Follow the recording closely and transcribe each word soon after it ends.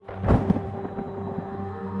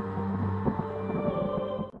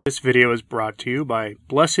This video is brought to you by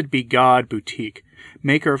Blessed Be God Boutique,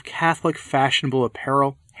 maker of Catholic fashionable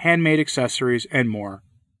apparel, handmade accessories, and more.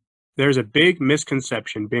 There's a big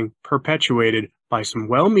misconception being perpetuated by some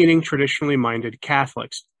well-meaning, traditionally minded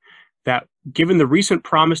Catholics that, given the recent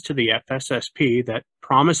promise to the FSSP that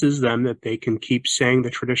promises them that they can keep saying the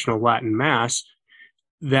traditional Latin Mass,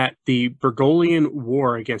 that the Bergoglian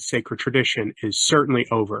war against sacred tradition is certainly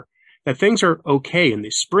over, that things are okay in the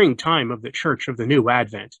springtime of the Church of the New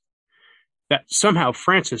Advent, that somehow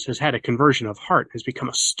Francis has had a conversion of heart, has become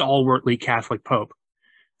a stalwartly Catholic Pope.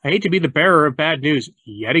 I hate to be the bearer of bad news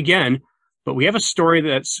yet again, but we have a story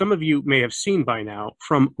that some of you may have seen by now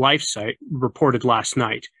from LifeSite, reported last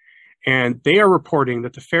night. And they are reporting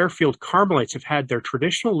that the Fairfield Carmelites have had their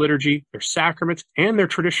traditional liturgy, their sacraments, and their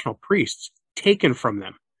traditional priests taken from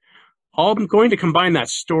them. I'm going to combine that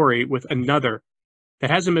story with another that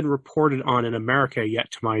hasn't been reported on in America yet,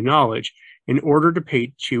 to my knowledge, in order to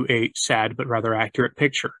paint you a sad but rather accurate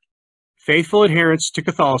picture. Faithful adherence to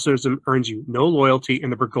Catholicism earns you no loyalty in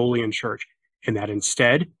the Bergoglian Church, and that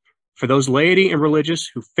instead, for those laity and religious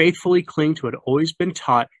who faithfully cling to what had always been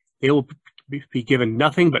taught, they will be given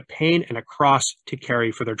nothing but pain and a cross to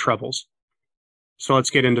carry for their troubles. So let's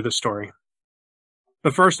get into the story.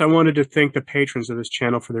 But first, I wanted to thank the patrons of this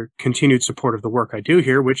channel for their continued support of the work I do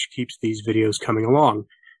here, which keeps these videos coming along.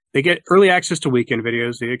 They get early access to weekend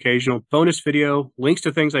videos, the occasional bonus video, links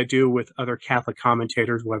to things I do with other Catholic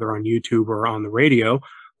commentators, whether on YouTube or on the radio,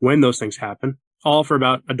 when those things happen, all for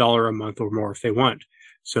about $1 a month or more if they want.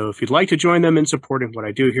 So if you'd like to join them in supporting what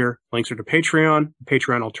I do here, links are to Patreon,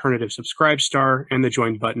 Patreon Alternative Subscribe Star, and the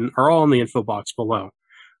Join button are all in the info box below.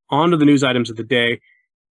 On to the news items of the day,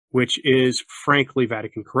 which is, frankly,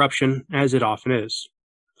 Vatican corruption, as it often is.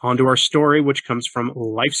 On to our story, which comes from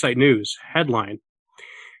LifeSite News. Headline: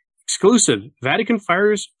 Exclusive, Vatican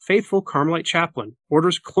fires faithful Carmelite chaplain,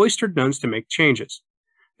 orders cloistered nuns to make changes.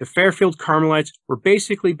 The Fairfield Carmelites were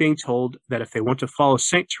basically being told that if they want to follow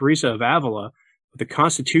St. Teresa of Avila, with the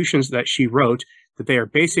constitutions that she wrote, that they are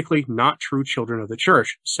basically not true children of the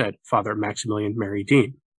Church, said Father Maximilian Mary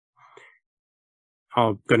Dean.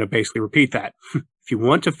 I'm going to basically repeat that. If you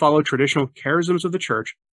want to follow traditional charisms of the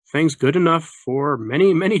Church, things good enough for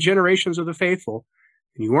many, many generations of the faithful,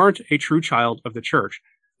 then you aren't a true child of the Church,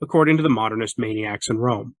 according to the modernist maniacs in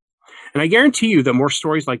Rome. And I guarantee you that more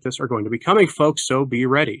stories like this are going to be coming, folks, so be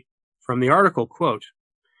ready. From the article, quote,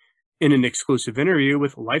 in an exclusive interview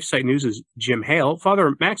with LifeSite News' Jim Hale,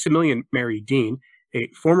 Father Maximilian Mary Dean, a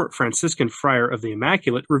former Franciscan friar of the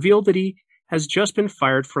Immaculate, revealed that he has just been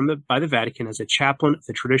fired by the Vatican as a chaplain of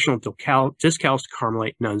the traditional discalced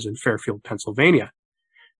Carmelite nuns in Fairfield, Pennsylvania.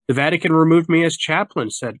 The Vatican removed me as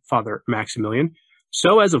chaplain, said Father Maximilian.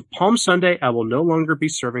 So as of Palm Sunday, I will no longer be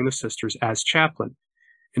serving the sisters as chaplain.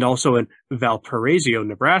 And also in Valparaiso,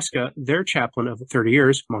 Nebraska, their chaplain of 30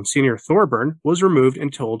 years, Monsignor Thorburn, was removed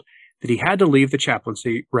and told that he had to leave the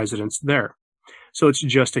chaplaincy residence there. So it's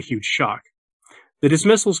just a huge shock. The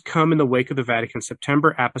dismissals come in the wake of the Vatican's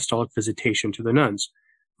September apostolic visitation to the nuns.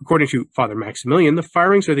 According to Father Maximilian, the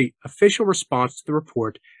firings are the official response to the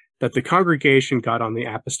report that the congregation got on the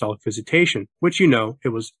apostolic visitation, which you know it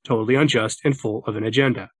was totally unjust and full of an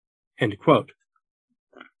agenda. End quote.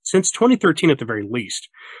 Since 2013 at the very least,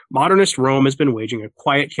 modernist Rome has been waging a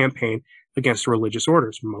quiet campaign against religious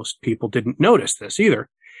orders. Most people didn't notice this either.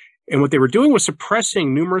 And what they were doing was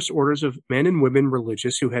suppressing numerous orders of men and women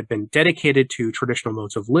religious who had been dedicated to traditional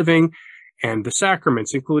modes of living and the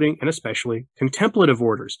sacraments, including and especially contemplative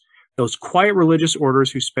orders, those quiet religious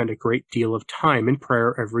orders who spend a great deal of time in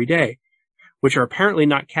prayer every day, which are apparently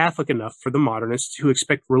not Catholic enough for the modernists who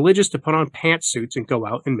expect religious to put on pantsuits and go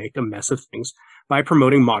out and make a mess of things by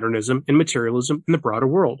promoting modernism and materialism in the broader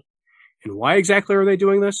world. And why exactly are they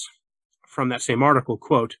doing this? From that same article,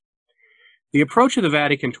 quote, the approach of the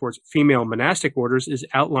Vatican towards female monastic orders is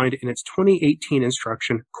outlined in its 2018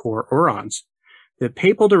 instruction, Cor Orans. The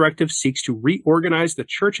papal directive seeks to reorganize the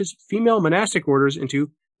Church's female monastic orders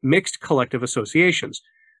into mixed collective associations,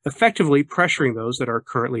 effectively pressuring those that are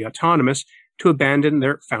currently autonomous to abandon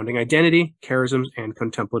their founding identity, charisms, and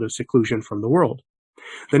contemplative seclusion from the world.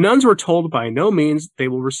 The nuns were told by no means they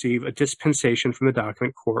will receive a dispensation from the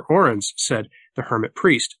document Cor Orans, said the hermit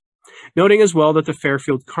priest, noting as well that the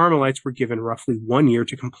Fairfield Carmelites were given roughly 1 year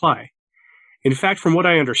to comply. In fact, from what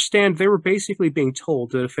I understand, they were basically being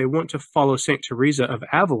told that if they want to follow St. Teresa of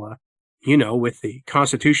Avila, you know, with the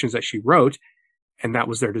constitutions that she wrote, and that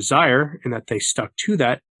was their desire, and that they stuck to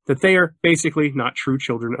that they are basically not true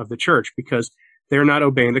children of the Church because they're not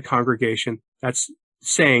obeying the congregation that's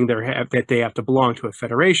saying that they have to belong to a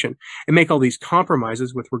federation and make all these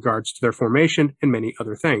compromises with regards to their formation and many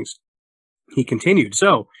other things. He continued,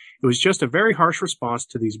 "So, it was just a very harsh response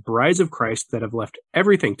to these brides of Christ that have left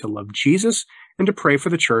everything to love Jesus and to pray for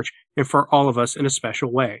the church and for all of us in a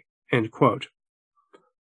special way." End quote.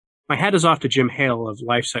 My hat is off to Jim Hale of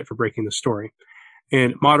LifeSite for breaking the story.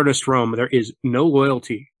 In modernist Rome, there is no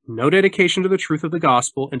loyalty, no dedication to the truth of the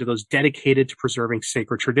gospel and to those dedicated to preserving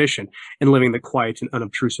sacred tradition and living the quiet and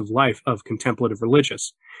unobtrusive life of contemplative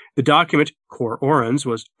religious. The document, Cor Orans,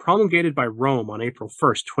 was promulgated by Rome on April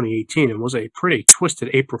 1st, 2018, and was a pretty twisted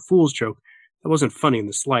April Fool's joke that wasn't funny in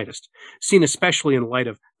the slightest, seen especially in light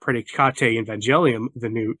of Predicate Evangelium, the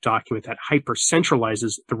new document that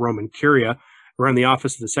hyper-centralizes the Roman Curia around the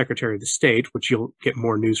office of the Secretary of the State, which you'll get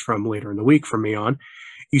more news from later in the week from me on.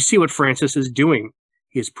 You see what Francis is doing.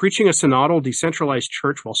 He is preaching a synodal, decentralized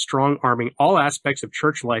church while strong-arming all aspects of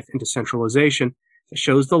church life into centralization that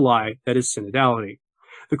shows the lie that is synodality.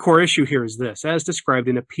 The core issue here is this, as described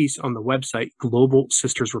in a piece on the website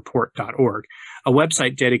globalsistersreport.org, a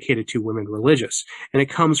website dedicated to women religious, and it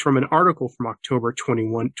comes from an article from October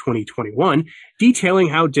 21, 2021, detailing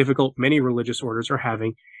how difficult many religious orders are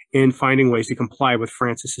having in finding ways to comply with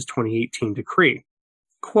Francis's 2018 decree.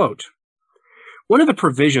 Quote, "One of the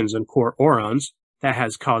provisions in Cor Orans that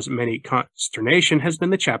has caused many consternation has been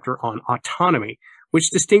the chapter on autonomy, which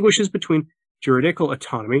distinguishes between juridical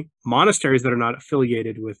autonomy, monasteries that are not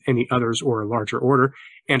affiliated with any others or a larger order,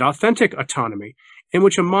 and authentic autonomy, in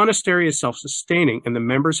which a monastery is self-sustaining and the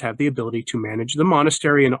members have the ability to manage the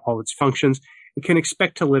monastery and all its functions and can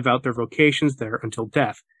expect to live out their vocations there until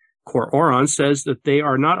death. Cor Orans says that they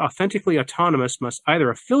are not authentically autonomous, must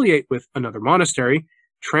either affiliate with another monastery,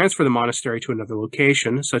 transfer the monastery to another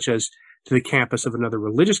location, such as to the campus of another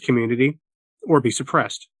religious community, or be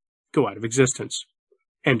suppressed, go out of existence."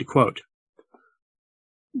 End quote.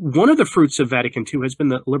 One of the fruits of Vatican II has been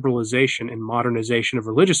the liberalization and modernization of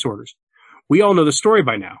religious orders. We all know the story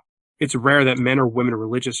by now. It's rare that men or women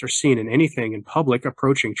religious are seen in anything in public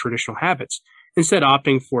approaching traditional habits, instead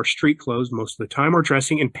opting for street clothes most of the time or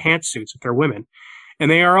dressing in pantsuits if they're women. And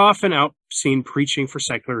they are often out seen preaching for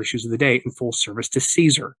secular issues of the day in full service to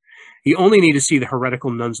Caesar. You only need to see the heretical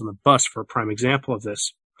nuns on the bus for a prime example of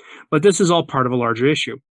this. But this is all part of a larger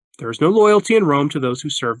issue. There is no loyalty in Rome to those who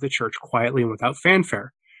serve the church quietly and without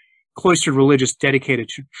fanfare. Cloistered religious dedicated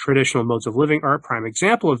to traditional modes of living are a prime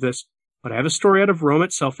example of this, but I have a story out of Rome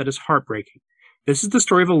itself that is heartbreaking. This is the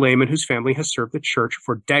story of a layman whose family has served the church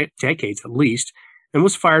for decades at least, and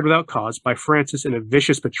was fired without cause by Francis in a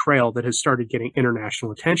vicious betrayal that has started getting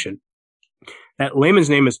international attention. That layman's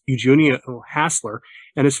name is Eugenio Hassler,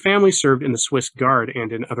 and his family served in the Swiss Guard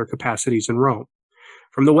and in other capacities in Rome.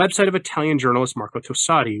 From the website of Italian journalist Marco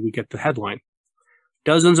Tossati, we get the headline.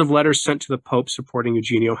 Dozens of letters sent to the Pope supporting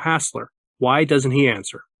Eugenio Hassler. Why doesn't he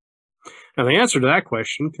answer? Now, the answer to that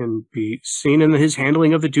question can be seen in his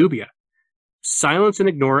handling of the dubia. Silence and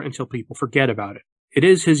ignore until people forget about it. It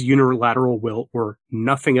is his unilateral will, or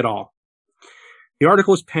nothing at all. The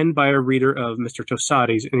article is penned by a reader of Mr.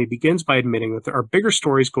 Tossati's, and he begins by admitting that there are bigger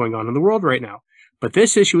stories going on in the world right now, but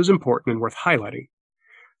this issue is important and worth highlighting.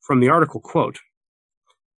 From the article, quote,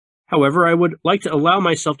 "However, I would like to allow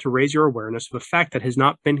myself to raise your awareness of a fact that has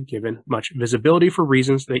not been given much visibility for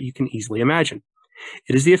reasons that you can easily imagine.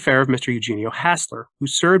 It is the affair of Mr. Eugenio Hassler, who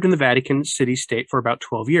served in the Vatican City State for about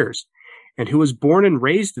 12 years, and who was born and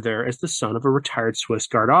raised there as the son of a retired Swiss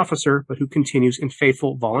Guard officer, but who continues in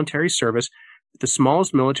faithful voluntary service with the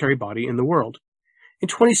smallest military body in the world. In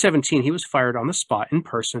 2017, he was fired on the spot in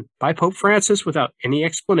person by Pope Francis without any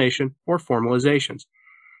explanation or formalizations.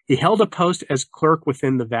 He held a post as clerk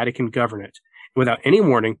within the Vatican government, and without any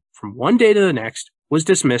warning, from one day to the next, was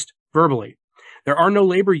dismissed verbally. There are no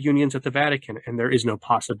labor unions at the Vatican, and there is no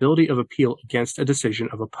possibility of appeal against a decision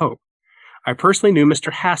of a pope. I personally knew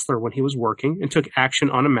Mr. Hassler when he was working and took action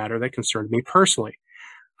on a matter that concerned me personally.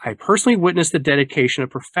 I personally witnessed the dedication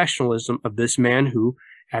and professionalism of this man who,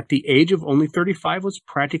 at the age of only 35, was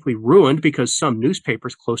practically ruined because some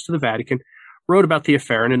newspapers close to the Vatican wrote about the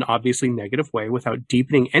affair in an obviously negative way without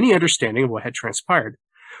deepening any understanding of what had transpired.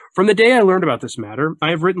 From the day I learned about this matter, I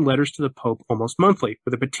have written letters to the Pope almost monthly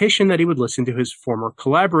with a petition that he would listen to his former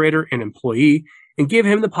collaborator and employee and give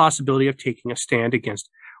him the possibility of taking a stand against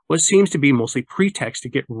what seems to be mostly pretext to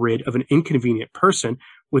get rid of an inconvenient person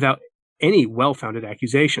without any well-founded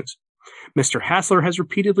accusations. Mr. Hassler has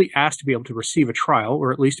repeatedly asked to be able to receive a trial,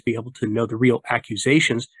 or at least to be able to know the real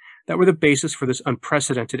accusations that were the basis for this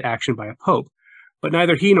unprecedented action by a pope, but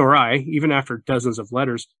neither he nor I, even after dozens of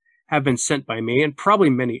letters have been sent by me and probably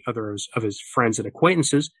many others of his friends and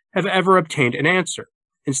acquaintances, have ever obtained an answer.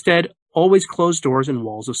 Instead, always closed doors and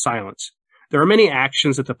walls of silence. There are many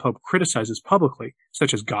actions that the Pope criticizes publicly,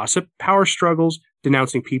 such as gossip, power struggles,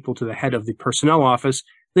 denouncing people to the head of the personnel office,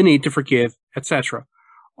 the need to forgive, etc.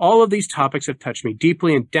 All of these topics have touched me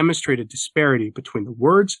deeply and demonstrated disparity between the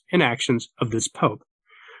words and actions of this Pope.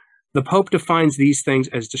 The Pope defines these things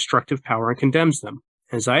as destructive power and condemns them.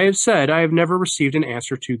 As I have said, I have never received an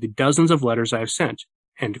answer to the dozens of letters I have sent."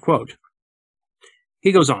 End quote.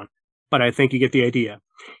 He goes on, but I think you get the idea.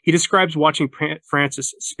 He describes watching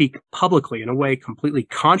Francis speak publicly in a way completely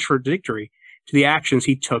contradictory to the actions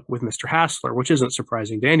he took with Mr. Hassler, which isn't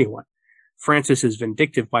surprising to anyone. Francis is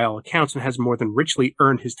vindictive by all accounts and has more than richly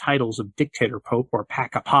earned his titles of dictator pope or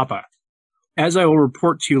paca papa. As I will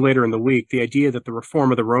report to you later in the week, the idea that the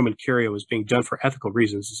reform of the Roman Curia was being done for ethical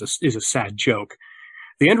reasons is a sad joke.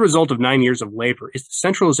 The end result of 9 years of labor is the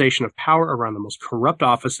centralization of power around the most corrupt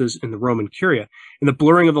offices in the Roman Curia and the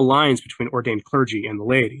blurring of the lines between ordained clergy and the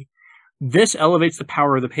laity. This elevates the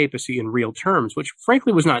power of the papacy in real terms, which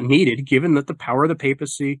frankly was not needed given that the power of the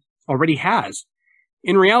papacy already has.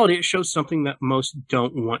 In reality, it shows something that most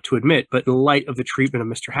don't want to admit, but in light of the treatment of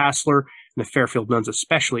Mr. Hassler and the Fairfield nuns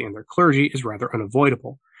especially and their clergy is rather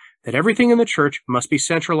unavoidable, that everything in the church must be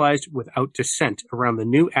centralized without dissent around the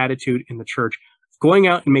new attitude in the church of going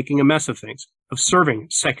out and making a mess of things, of serving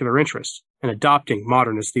secular interests, and adopting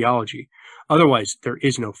modernist theology. Otherwise, there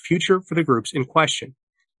is no future for the groups in question.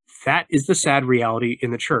 That is the sad reality in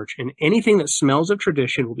the church, and anything that smells of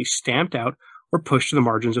tradition will be stamped out or pushed to the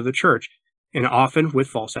margins of the church, and often with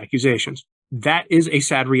false accusations. That is a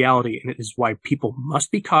sad reality, and it is why people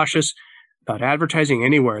must be cautious about advertising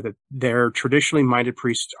anywhere that their traditionally minded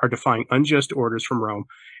priests are defying unjust orders from Rome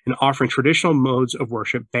and offering traditional modes of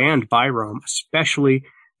worship banned by Rome, especially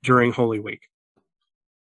during Holy Week.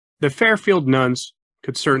 The Fairfield nuns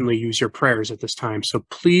could certainly use your prayers at this time, so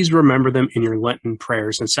please remember them in your Lenten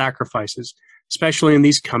prayers and sacrifices, especially in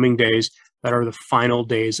these coming days that are the final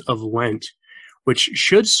days of Lent, which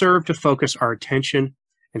should serve to focus our attention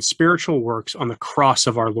and spiritual works on the cross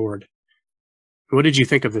of our Lord. What did you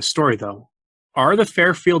think of this story, though? Are the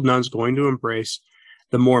Fairfield nuns going to embrace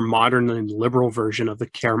the more modern and liberal version of the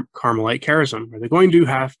Carmelite charism? Are they going to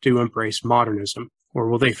have to embrace modernism, or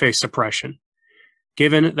will they face suppression?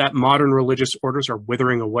 Given that modern religious orders are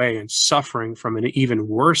withering away and suffering from an even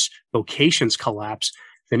worse vocations collapse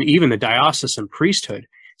than even the diocesan priesthood,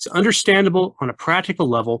 it's understandable on a practical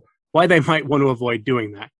level why they might want to avoid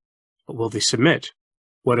doing that. But will they submit?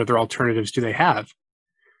 What other alternatives do they have?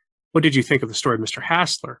 What did you think of the story of Mr.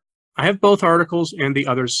 Hassler? I have both articles and the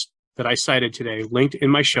others that I cited today linked in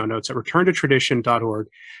my show notes at returntotradition.org.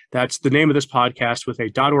 That's the name of this podcast with a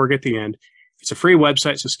 .org at the end. It's a free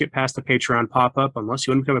website, so skip past the Patreon pop-up unless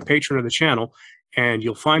you want to become a patron of the channel, and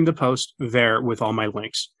you'll find the post there with all my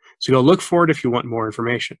links. So go look for it if you want more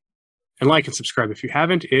information. And like and subscribe if you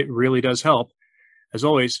haven't. It really does help. As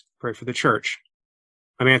always, pray for the church.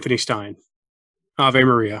 I'm Anthony Stein. Ave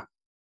Maria.